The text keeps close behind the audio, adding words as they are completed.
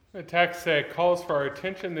The text that calls for our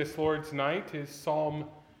attention this Lord's night is Psalm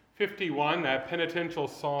 51, that penitential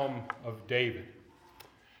psalm of David.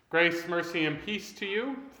 Grace, mercy, and peace to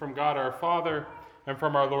you from God our Father and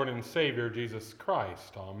from our Lord and Savior, Jesus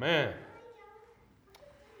Christ. Amen.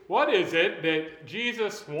 What is it that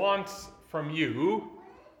Jesus wants from you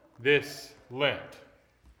this Lent?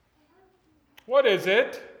 What is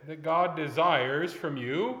it that God desires from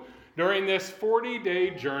you during this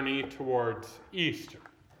 40-day journey towards Easter?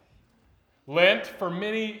 Lent, for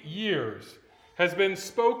many years, has been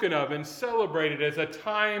spoken of and celebrated as a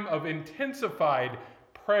time of intensified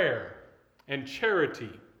prayer and charity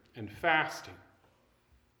and fasting.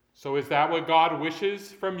 So is that what God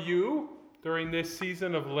wishes from you during this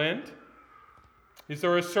season of Lent? Is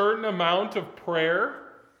there a certain amount of prayer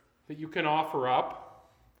that you can offer up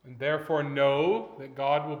and therefore know that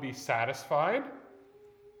God will be satisfied?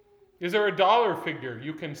 Is there a dollar figure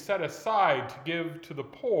you can set aside to give to the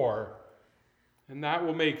poor, and that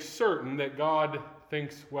will make certain that God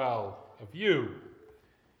thinks well of you?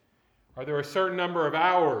 Are there a certain number of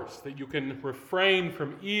hours that you can refrain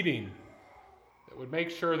from eating that would make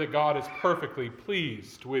sure that God is perfectly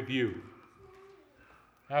pleased with you?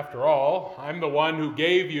 After all, I'm the one who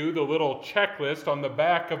gave you the little checklist on the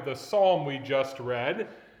back of the psalm we just read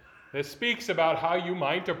that speaks about how you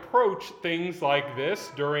might approach things like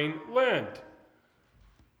this during Lent.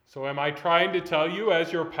 So am I trying to tell you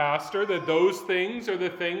as your pastor that those things are the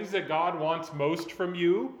things that God wants most from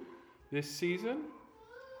you this season?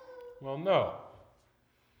 Well, no.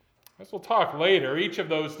 As we'll talk later, each of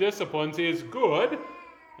those disciplines is good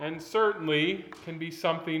and certainly can be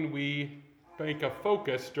something we make a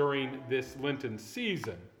focus during this Lenten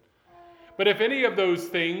season. But if any of those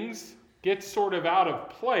things get sort of out of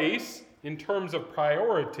place in terms of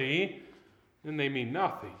priority, then they mean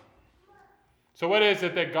nothing. So what is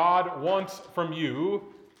it that God wants from you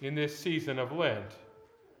in this season of Lent?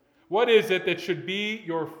 What is it that should be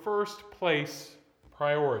your first place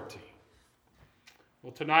priority?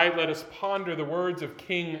 Well, tonight let us ponder the words of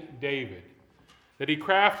King David that he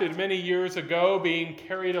crafted many years ago, being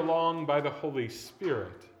carried along by the Holy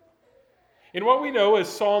Spirit. In what we know as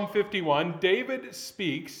Psalm 51, David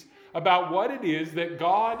speaks about what it is that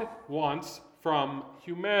God wants from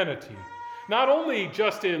humanity. Not only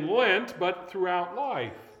just in Lent, but throughout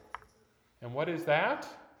life. And what is that?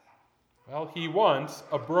 Well, he wants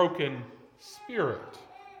a broken spirit.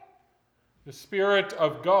 The Spirit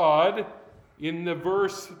of God, in the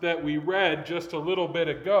verse that we read just a little bit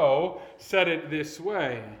ago, said it this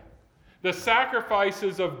way: the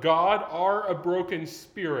sacrifices of God are a broken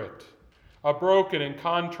spirit, a broken and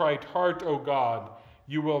contrite heart, O God,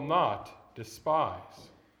 you will not despise.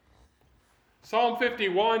 Psalm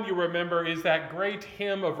 51, you remember, is that great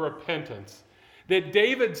hymn of repentance that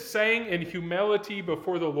David sang in humility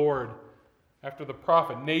before the Lord after the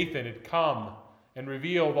prophet Nathan had come and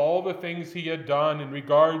revealed all the things he had done in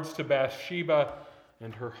regards to Bathsheba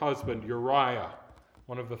and her husband Uriah,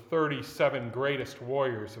 one of the 37 greatest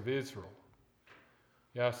warriors of Israel.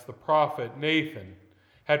 Yes, the prophet Nathan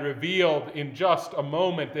had revealed in just a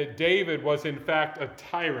moment that David was in fact a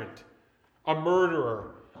tyrant, a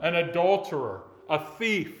murderer, an adulterer, a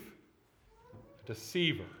thief, a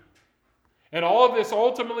deceiver. And all of this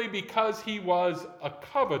ultimately because he was a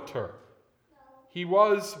coveter. He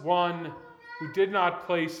was one who did not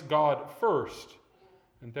place God first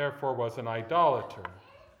and therefore was an idolater.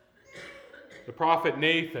 The prophet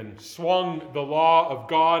Nathan swung the law of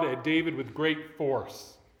God at David with great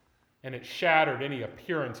force, and it shattered any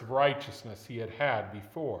appearance of righteousness he had had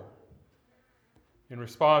before. In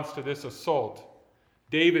response to this assault,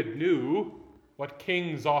 David knew what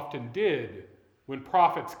kings often did when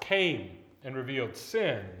prophets came and revealed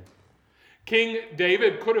sin. King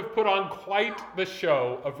David could have put on quite the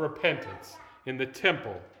show of repentance in the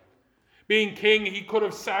temple. Being king, he could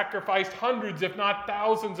have sacrificed hundreds, if not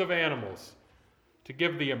thousands, of animals to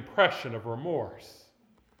give the impression of remorse.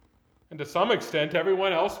 And to some extent,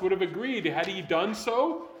 everyone else would have agreed. Had he done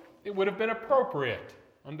so, it would have been appropriate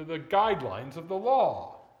under the guidelines of the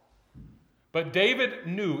law. But David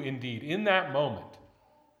knew indeed in that moment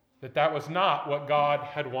that that was not what God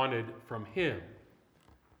had wanted from him.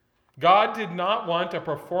 God did not want a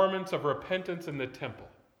performance of repentance in the temple,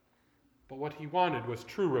 but what he wanted was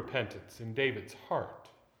true repentance in David's heart.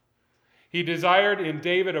 He desired in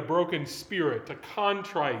David a broken spirit, a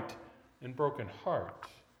contrite and broken heart.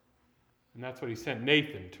 And that's what he sent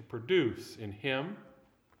Nathan to produce in him.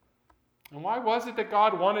 And why was it that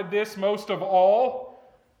God wanted this most of all?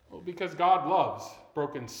 Well, because God loves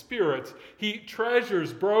broken spirits. He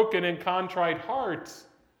treasures broken and contrite hearts.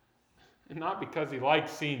 And not because he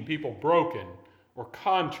likes seeing people broken or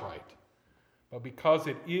contrite, but because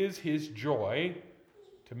it is his joy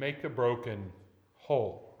to make the broken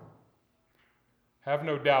whole. Have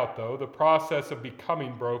no doubt, though, the process of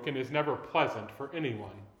becoming broken is never pleasant for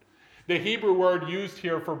anyone. The Hebrew word used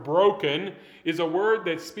here for broken is a word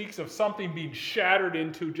that speaks of something being shattered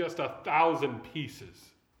into just 1,000 pieces.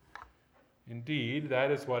 Indeed,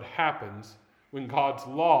 that is what happens when God's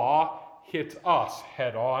law hits us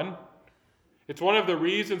head on. It's one of the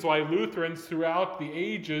reasons why Lutherans throughout the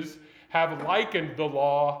ages have likened the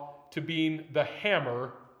law to being the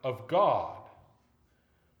hammer of God.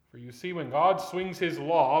 For you see, when God swings his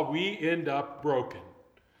law, we end up broken.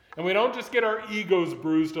 And we don't just get our egos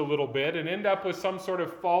bruised a little bit and end up with some sort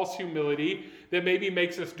of false humility that maybe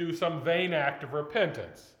makes us do some vain act of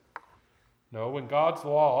repentance. No, when God's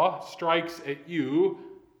law strikes at you,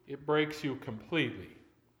 it breaks you completely.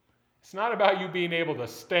 It's not about you being able to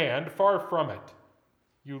stand, far from it.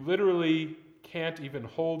 You literally can't even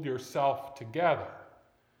hold yourself together.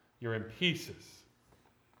 You're in pieces.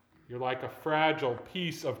 You're like a fragile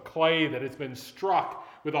piece of clay that has been struck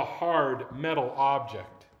with a hard metal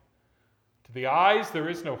object. To the eyes, there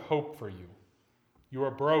is no hope for you. You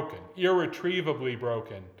are broken, irretrievably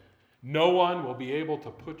broken. No one will be able to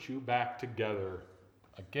put you back together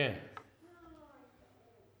again.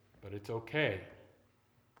 But it's okay,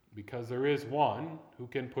 because there is one who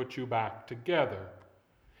can put you back together.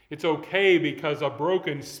 It's okay because a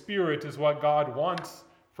broken spirit is what God wants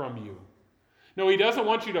from you. No, he doesn't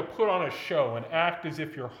want you to put on a show and act as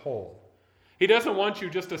if you're whole. He doesn't want you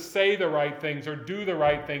just to say the right things or do the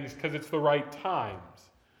right things because it's the right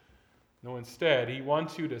times. No, instead, he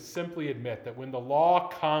wants you to simply admit that when the law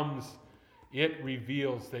comes, it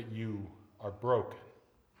reveals that you are broken.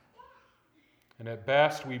 And at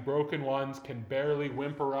best, we broken ones can barely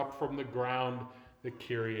whimper up from the ground the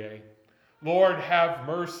Kyrie. Lord, have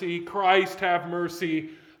mercy. Christ, have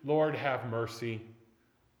mercy. Lord, have mercy.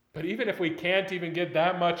 But even if we can't even get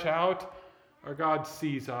that much out, our God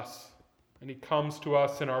sees us, and he comes to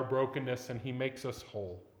us in our brokenness, and he makes us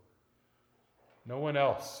whole. No one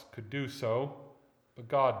else could do so, but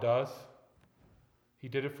God does. He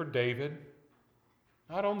did it for David,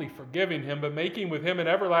 not only forgiving him, but making with him an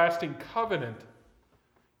everlasting covenant.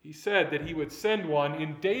 He said that he would send one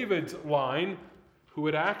in David's line who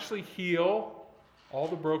would actually heal all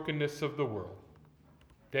the brokenness of the world.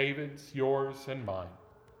 David's, yours, and mine.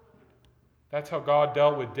 That's how God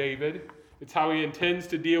dealt with David. It's how he intends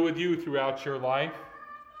to deal with you throughout your life.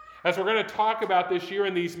 As we're going to talk about this year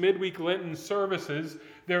in these midweek Lenten services,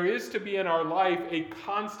 there is to be in our life a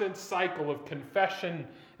constant cycle of confession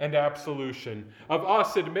and absolution, of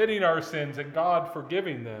us admitting our sins and God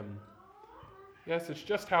forgiving them. Yes, it's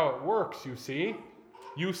just how it works, you see.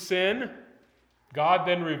 You sin, God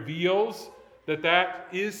then reveals that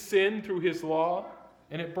is sin through his law,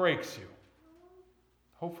 and it breaks you.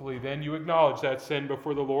 Hopefully, then, you acknowledge that sin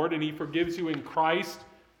before the Lord, and he forgives you in Christ,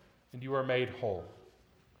 and you are made whole.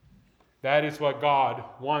 That is what God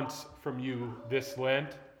wants from you this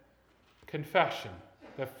Lent. Confession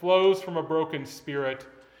that flows from a broken spirit.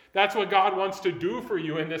 That's what God wants to do for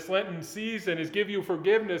you in this Lenten season, is give you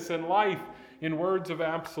forgiveness and life in words of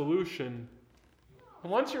absolution.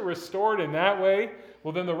 And once you're restored in that way,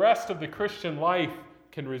 well, then the rest of the Christian life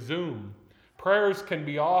can resume. Prayers can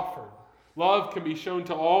be offered. Love can be shown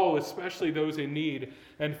to all, especially those in need.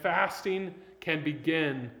 And fasting can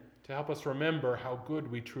begin to help us remember how good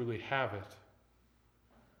we truly have it.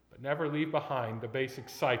 But never leave behind the basic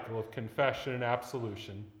cycle of confession and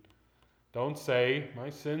absolution. Don't say, my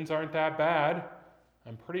sins aren't that bad.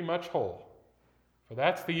 I'm pretty much whole. For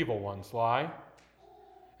that's the evil one's lie.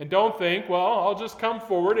 And don't think, well, I'll just come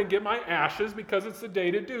forward and get my ashes because it's the day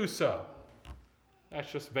to do so. That's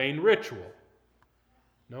just vain ritual.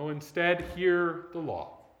 No, instead, hear the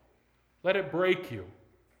law. Let it break you,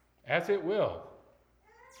 as it will.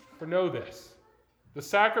 For know this, the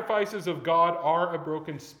sacrifices of God are a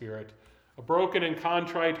broken spirit, a broken and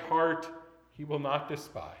contrite heart he will not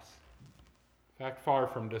despise. In fact, far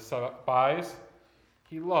from despise,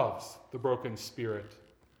 he loves the broken spirit.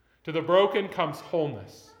 To the broken comes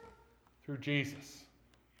wholeness through Jesus,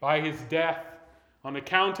 by his death on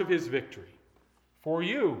account of his victory. For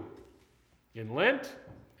you, in Lent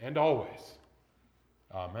and always.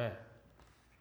 Amen.